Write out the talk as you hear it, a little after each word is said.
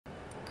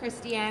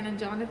Christiane and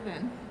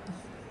Jonathan.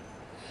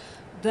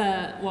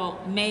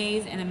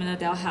 Maze and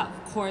Amenadel have,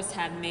 of course,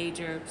 had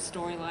major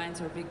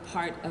storylines or a big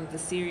part of the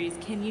series.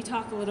 Can you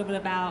talk a little bit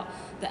about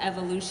the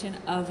evolution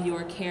of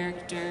your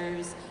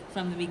characters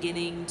from the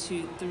beginning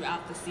to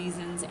throughout the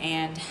seasons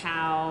and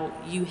how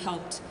you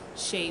helped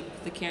shape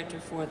the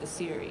character for the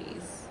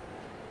series?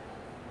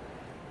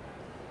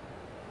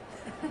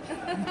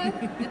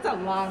 It's a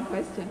long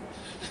question.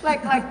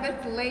 Like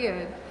that's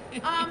layered.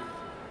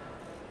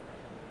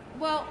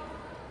 Well,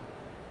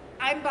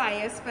 I'm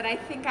biased, but I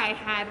think I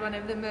had one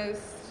of the most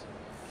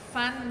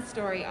fun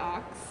story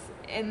arcs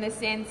in the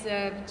sense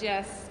of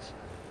just,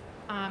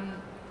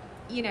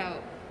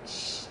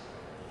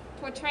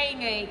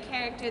 portraying a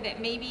character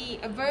that maybe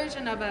a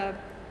version of a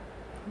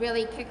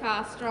really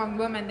kick-ass, strong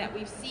woman that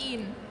we've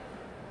seen,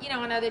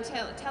 on other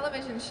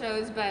television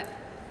shows, but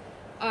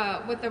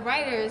with the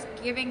writers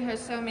giving her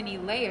so many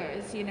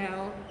layers, she's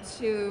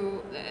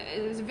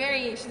a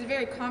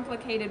very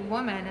complicated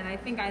woman, and I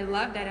think I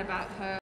love that about her.